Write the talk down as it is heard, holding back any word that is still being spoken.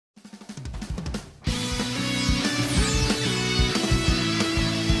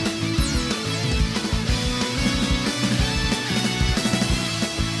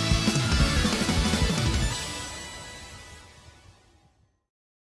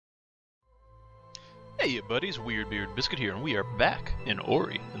Hey you buddies, WeirdBeardBiscuit here, and we are back in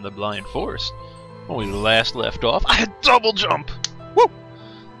Ori, in the Blind Forest. When we last left off, I had double jump! Woo!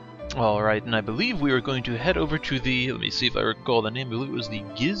 Alright, and I believe we were going to head over to the, let me see if I recall the name, I believe it was the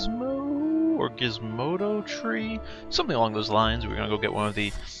Gizmo or Gizmodo tree? Something along those lines. We're going to go get one of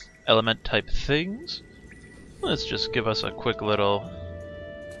the element type things. Let's just give us a quick little...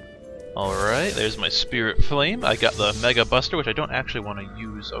 Alright, there's my Spirit Flame. I got the Mega Buster, which I don't actually want to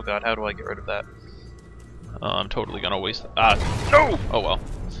use. Oh god, how do I get rid of that? I'm totally gonna waste it. No! Oh well.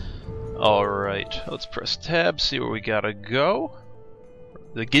 Alright, let's press tab, see where we gotta go.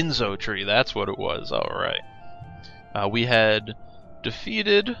 The Ginso tree, that's what it was. Alright. We had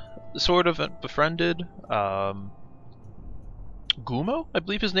defeated, sort of befriended, Gumo, I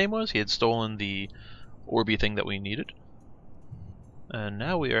believe his name was. He had stolen the Orby thing that we needed. And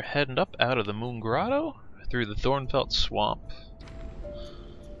now we are heading up out of the Moon Grotto through the Thornfelt Swamp.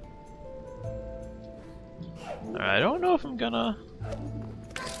 I don't know if I'm gonna...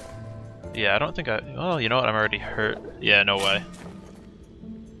 Yeah, I don't think I... Oh, you know what? I'm already hurt. Yeah, no way.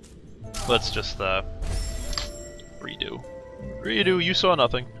 Let's just, redo. Redo, you saw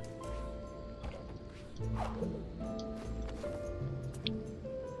nothing.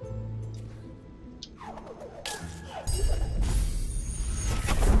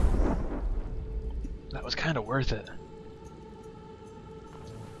 That was kind of worth it.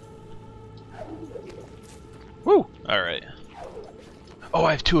 Woo! Alright. Oh,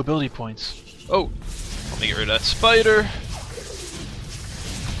 I have 2 ability points. Oh! Let me get rid of that spider.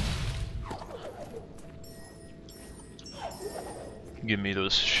 Give me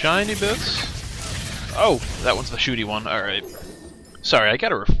those shiny bits. Oh! That one's the shooty one. Alright. Sorry, I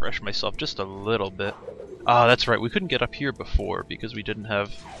gotta refresh myself just a little bit. Ah, that's right. We couldn't get up here before because we didn't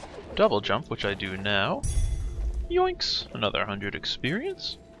have double jump, which I do now. Yoinks! Another 100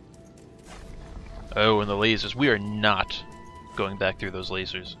 experience. Oh, and the lasers. We are not going back through those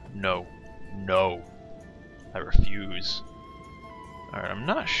lasers. No. No. I refuse. Alright, I'm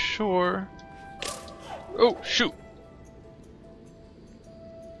not sure... Oh, shoot!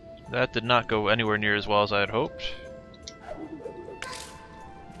 That did not go anywhere near as well as I had hoped.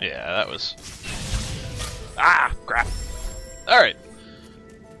 Yeah, that was... Ah! Crap! Alright.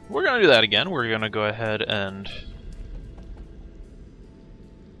 We're gonna do that again. We're gonna go ahead and...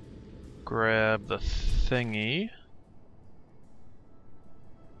 grab the thingy,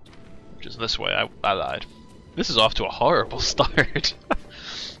 which is this way. I lied. This is off to a horrible start.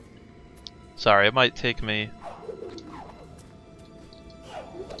 Sorry, it might take me...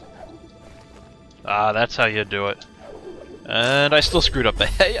 Ah, that's how you do it. And I still screwed up the...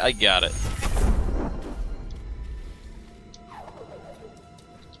 Hey, I got it.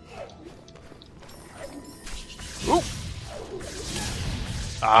 Ooh!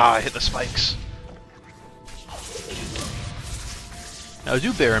 Ah, I hit the spikes. Now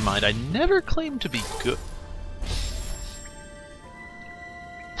do bear in mind, I never claimed to be good.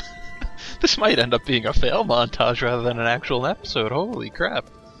 This might end up being a fail montage rather than an actual episode, holy crap.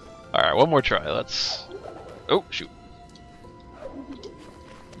 Alright, one more try, let's... Oh, shoot.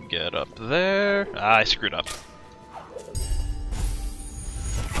 Get up there. Ah, I screwed up.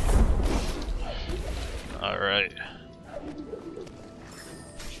 Alright.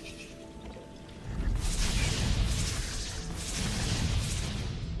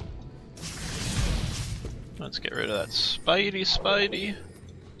 Let's get rid of that Spidey.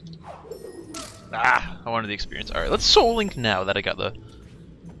 Ah, I wanted the experience. Alright, let's Soul Link now that I got the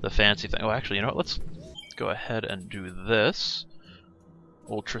fancy thing. Oh, actually, you know what? Let's go ahead and do this.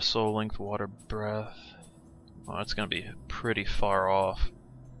 Ultra Soul Link, Water Breath. Oh, that's gonna be pretty far off.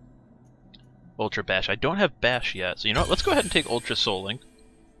 Ultra Bash. I don't have Bash yet, so you know what? Let's go ahead and take Ultra Soul Link.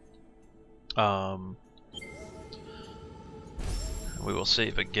 We will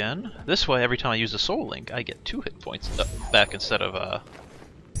save again. This way, every time I use a Soul Link, I get 2 hit points back instead of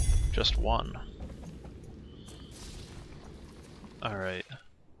just 1. Alright.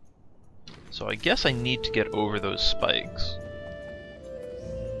 So I guess I need to get over those spikes.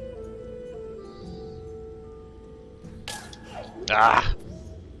 Ah!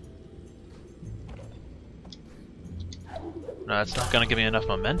 No, that's not gonna give me enough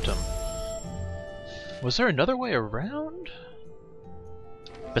momentum. Was there another way around?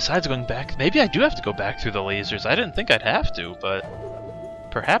 Besides going back, maybe I do have to go back through the lasers. I didn't think I'd have to, but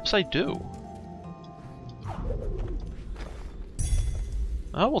perhaps I do.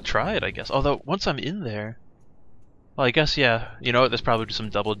 Oh, we'll try it, I guess. Although, once I'm in there... Well, I guess, yeah. You know what? There's probably just some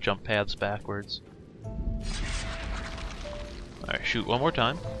double jump paths backwards. Alright, shoot one more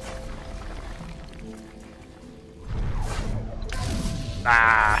time.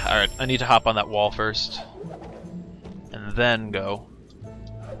 Ah! Alright, I need to hop on that wall first. And then go.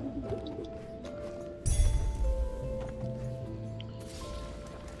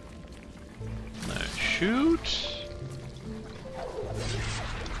 Now shoot.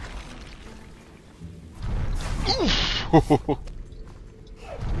 Oof.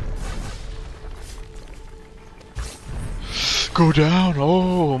 Go down!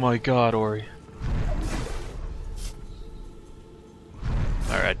 Oh my god, Ori.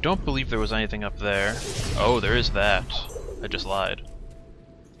 Alright, I don't believe there was anything up there. Oh, there is that. I just lied.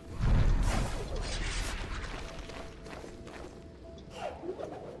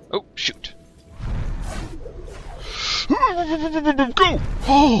 Oh, shoot. Go!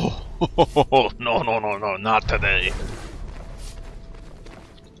 Oh! No, no, no, no, not today.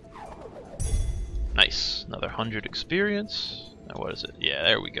 Nice. Another 100 experience. Now what is it? Yeah,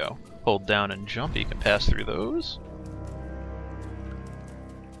 there we go. Hold down and jump, you can pass through those.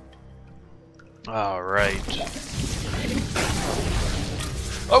 Alright.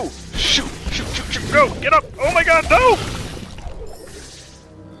 Oh! Shoot! Shoot, shoot, shoot! Go! Get up! Oh my god, no!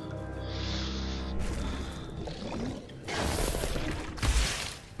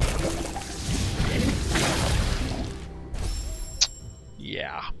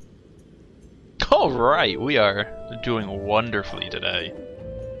 Yeah. Alright, we are doing wonderfully today.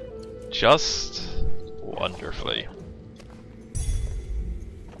 Just wonderfully.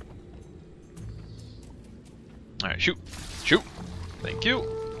 Alright, shoot! Shoot! Thank you!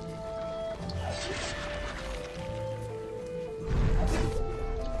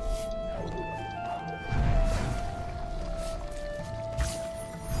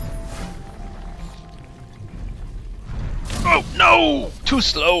 Oh, no! Too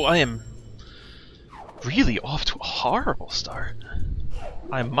slow! I am really off to a horrible start.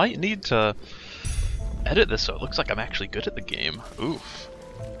 I might need to edit this so it looks like I'm actually good at the game. Oof.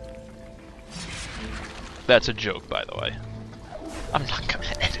 That's a joke, by the way. I'm not gonna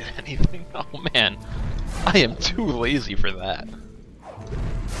edit anything. Oh man, I am too lazy for that.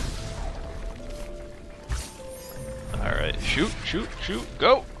 Alright, shoot, shoot, shoot,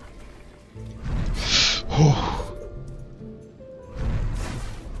 go!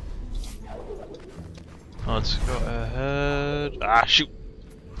 Let's go ahead. Ah, shoot!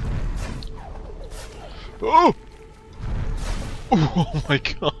 Oh! Oh my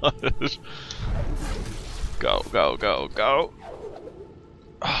god! Go, go, go, go!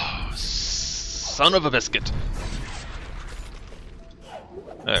 Oh, son of a biscuit!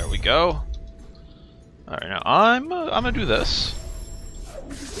 There we go. Alright, now I'm gonna do this.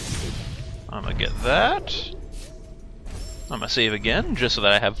 I'm gonna get that. I'm gonna save again, just so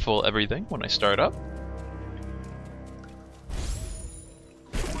that I have full everything when I start up.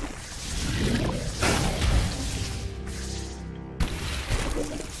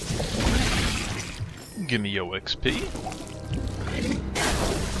 Give me your XP.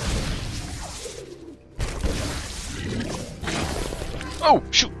 Oh,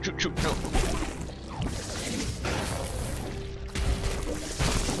 shoot, shoot, shoot, no.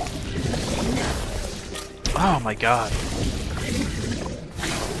 Oh my god.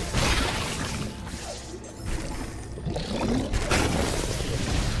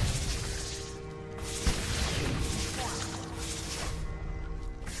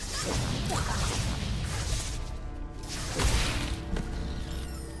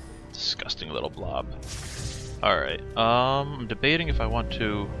 Disgusting little blob. Alright, I'm debating if I want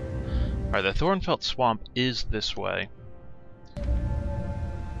to... Alright, the Thornfelt Swamp is this way.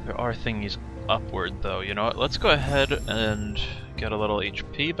 There are thingies upward though, you know what? Let's go ahead and get a little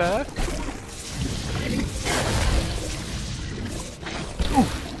HP back. Ooh.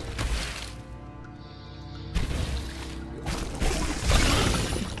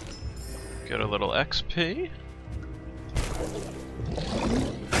 Get a little XP.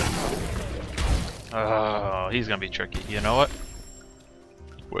 Oh, he's gonna be tricky. You know what?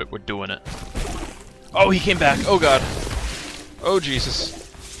 We're doing it. Oh, he came back. Oh god. Oh Jesus.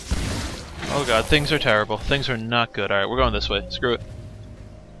 Oh god, things are terrible. Things are not good. Alright, we're going this way. Screw it.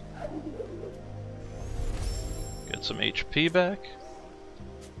 Get some HP back.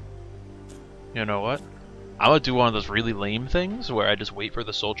 You know what? I'm gonna do one of those really lame things where I just wait for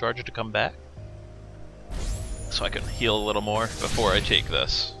the soul charger to come back. So I can heal a little more before I take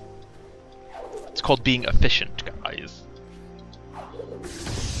this. It's called being efficient, guys.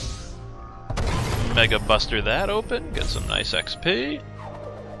 Mega Buster that open, get some nice XP.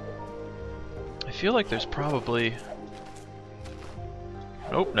 I feel like there's probably...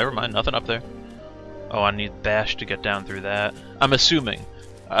 Nope, never mind, nothing up there. Oh, I need Bash to get down through that. I'm assuming.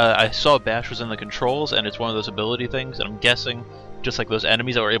 I saw Bash was in the controls, and it's one of those ability things, and I'm guessing just like those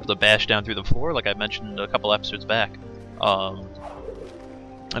enemies that were able to bash down through the floor, like I mentioned a couple episodes back.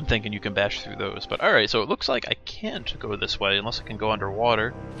 I'm thinking you can bash through those. But alright, so it looks like I can't go this way unless I can go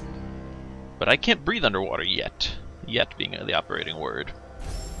underwater. But I can't breathe underwater yet. Yet being the operating word.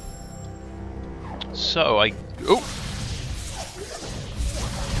 So I... Oh!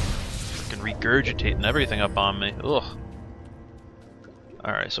 Freaking regurgitating everything up on me. Ugh.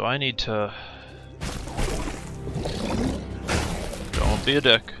 Alright, so I need to... Don't be a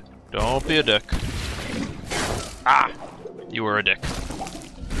dick. Don't be a dick. Ah! You were a dick.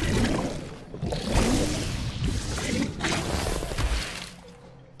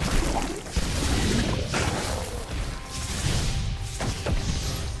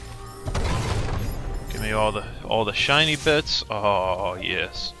 Give me all the shiny bits. Oh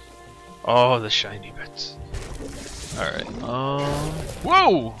yes. Oh, the shiny bits. Alright,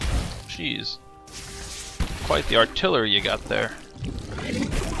 whoa! Jeez. Quite the artillery you got there.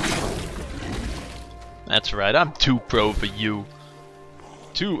 That's right, I'm too pro for you.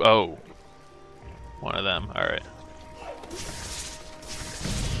 2-0. One of them, alright.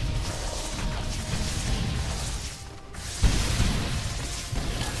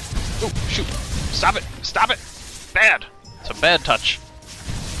 Oh, shoot! Stop it! Stop it! Bad! It's a bad touch.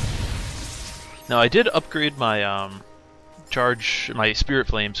 Now I did upgrade my my spirit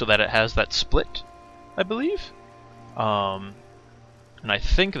flame so that it has that split, I believe. And I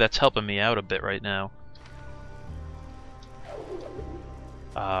think that's helping me out a bit right now.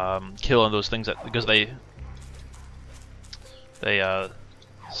 Killing those things that because they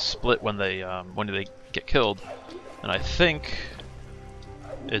split when they get killed, and I think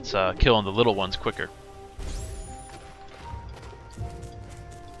it's killing the little ones quicker.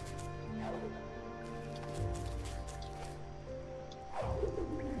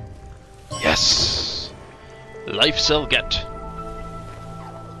 Yes! Life cell get.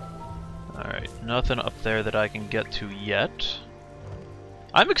 Alright, nothing up there that I can get to yet.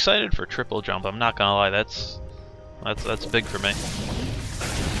 I'm excited for triple jump, I'm not gonna lie, that's big for me.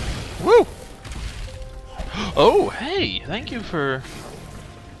 Woo! Oh, hey, thank you for...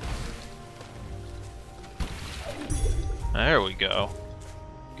 There we go.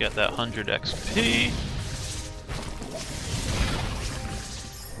 Get that 100 XP.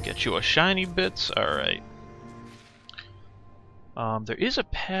 Get you a shiny bits, alright. There is a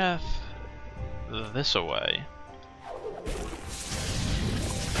path this away.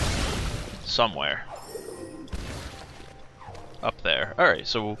 Somewhere. Up there. Alright,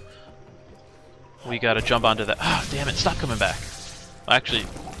 so we gotta jump onto that. Ah, damn it, stop coming back. Actually,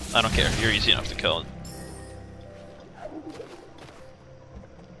 I don't care. You're easy enough to kill.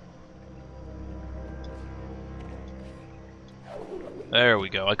 There we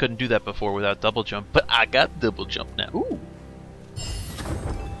go. I couldn't do that before without double jump, but I got double jump now. Ooh.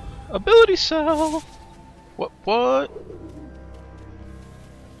 Ability cell. What?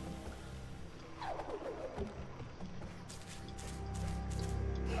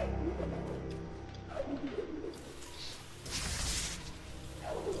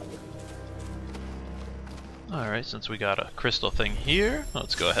 Alright, since we got a crystal thing here,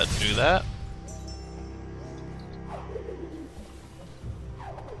 let's go ahead and do that.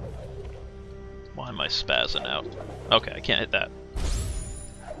 Why am I spazzing out? Okay, I can't hit that.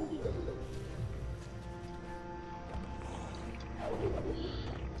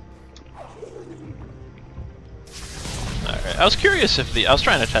 Alright, I was curious if I was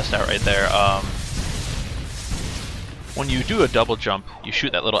trying to test out right there, when you do a double jump, you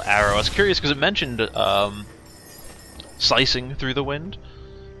shoot that little arrow. I was curious because it mentioned, slicing through the wind,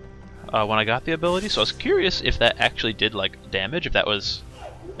 when I got the ability, so I was curious if that actually did, like, damage, if that was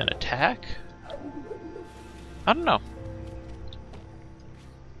an attack. I don't know.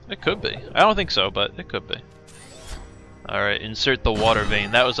 It could be. I don't think so, but it could be. Alright, insert the water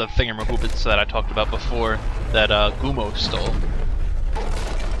vein. That was a thingamaboobits that I talked about before that Gumo stole.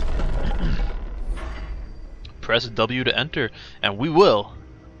 Press W to enter, and we will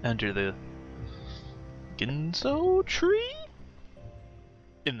enter the Ginso tree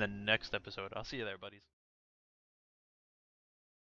in the next episode. I'll see you there, buddies.